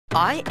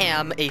I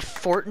am a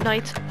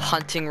Fortnite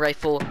hunting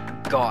rifle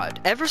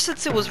god. Ever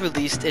since it was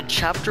released in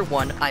Chapter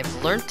 1, I've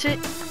learnt it,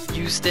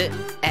 used it,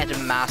 and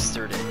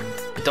mastered it.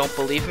 Don't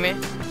believe me?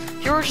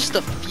 Here are just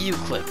a few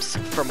clips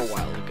from a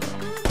while ago.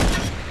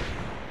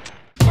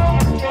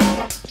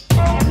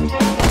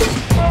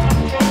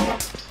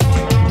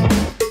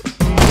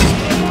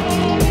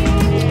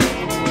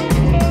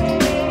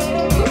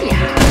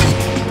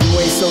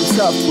 So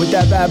tough with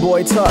that bad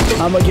boy talk.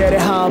 I'ma get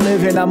it how I'm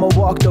living, I'ma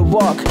walk the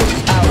walk.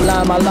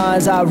 Outline my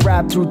lines, I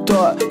rap through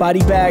thought. Body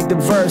bag the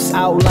verse,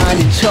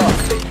 outlined in chalk.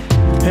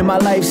 In my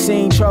life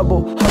seen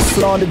trouble,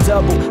 hustle on the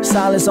double.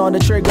 Silence on the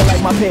trigger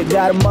like my pick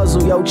got a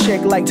muzzle. Yo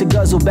chick like to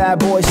guzzle, bad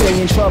boy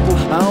stay in trouble.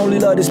 I only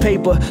love this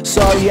paper,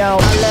 sorry I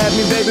don't. I laugh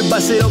me baby,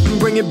 bust it open,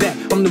 bring it back.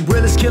 I'm the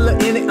realest killer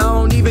in it, I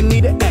don't even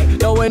need to act.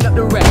 Throwing up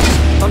the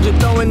racks, I'm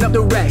just throwing up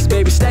the racks.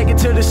 Baby stack it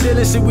to the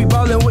ceiling, see we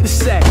ballin' with the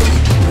sack.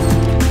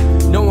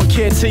 No one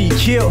cares till you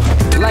kill.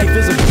 Life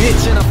is a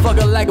bitch and I fuck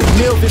her like a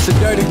milf. It's a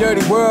dirty,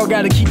 dirty world,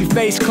 gotta keep your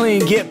face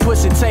clean. Get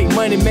pussy, take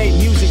money, make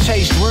music,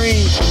 chase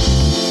dreams.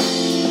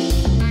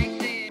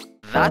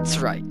 That's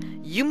right.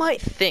 You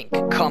might think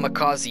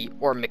Kamikaze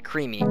or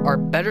McCreamy are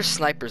better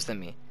snipers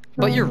than me.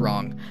 But you're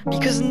wrong,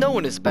 because no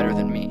one is better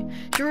than me.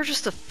 Here are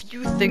just a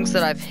few things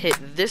that I've hit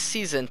this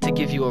season to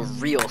give you a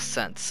real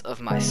sense of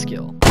my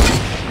skill.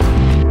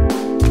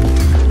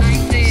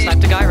 Snipe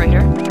the guy right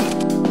here.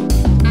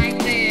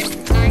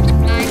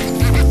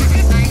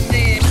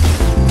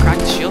 Crack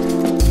the shield.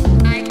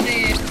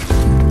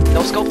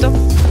 No scoped him.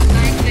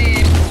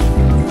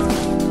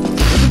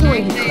 Look at the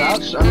way he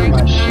crouched under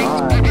my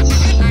shots.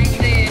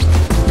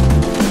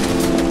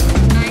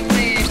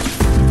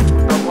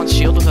 Broke one's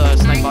shield with a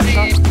snipe body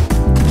shot.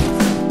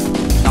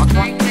 Knocked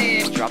one.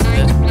 Dropped a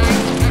bit.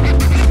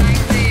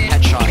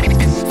 Headshot.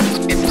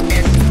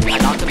 I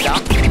knocked him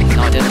down.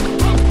 No, I didn't.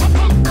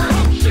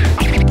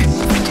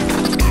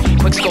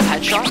 Quick scope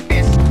headshot.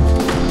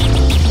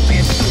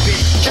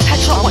 Just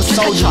headshot one,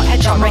 just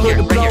headshot right here,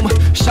 right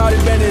here. Shout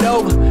it, bend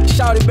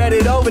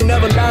it over,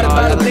 never lied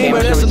about a thing,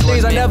 but there's some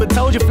things I never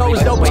told you. Flow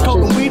is dope as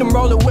coke and weed, I'm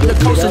rolling with the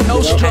coast and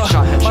no straw.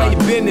 Mind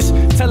your business,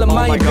 tell them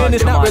mind your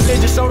business, not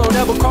religious, so don't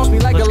ever cross me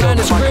like a line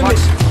of scrimmage.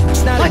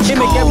 It's not a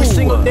gimmick, every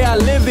single day I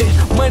live it.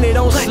 Money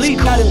don't sleep,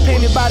 not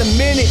opinion by the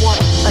minute.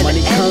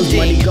 Money comes,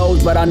 money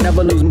goes, but I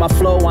never lose my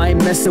flow. I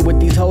ain't messing with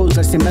these hoes,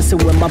 I stay messing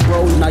with my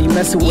bros. Now you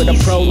messing with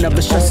a pro,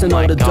 never stressing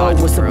all the dough.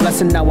 What's a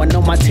blessing, now I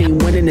know my team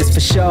winning is for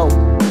show.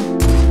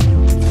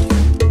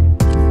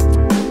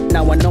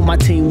 Now I know my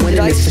team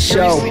winning is for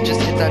show. Did I seriously just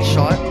hit that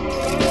shot?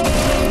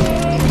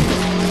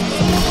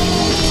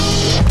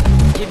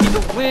 Give me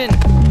the win!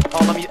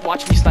 Oh,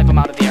 watch me snipe him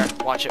out of the air.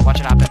 Watch it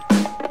happen.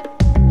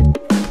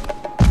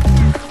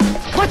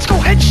 Let's go,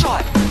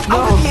 headshot!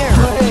 Out of the air!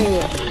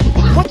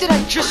 What did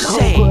I just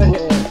say?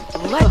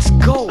 Let's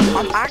go!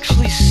 I'm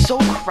actually so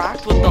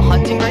cracked with the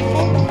hunting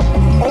rifle.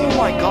 Oh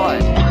my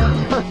god.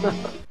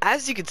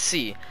 As you can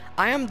see,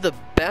 I am the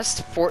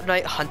best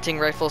Fortnite hunting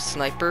rifle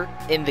sniper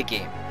in the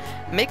game.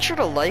 Make sure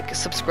to like,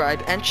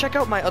 subscribe, and check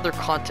out my other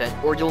content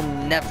or you'll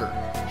never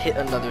hit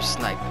another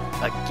snipe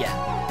again.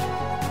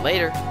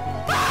 Later.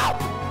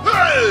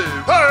 Hey!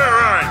 Hey!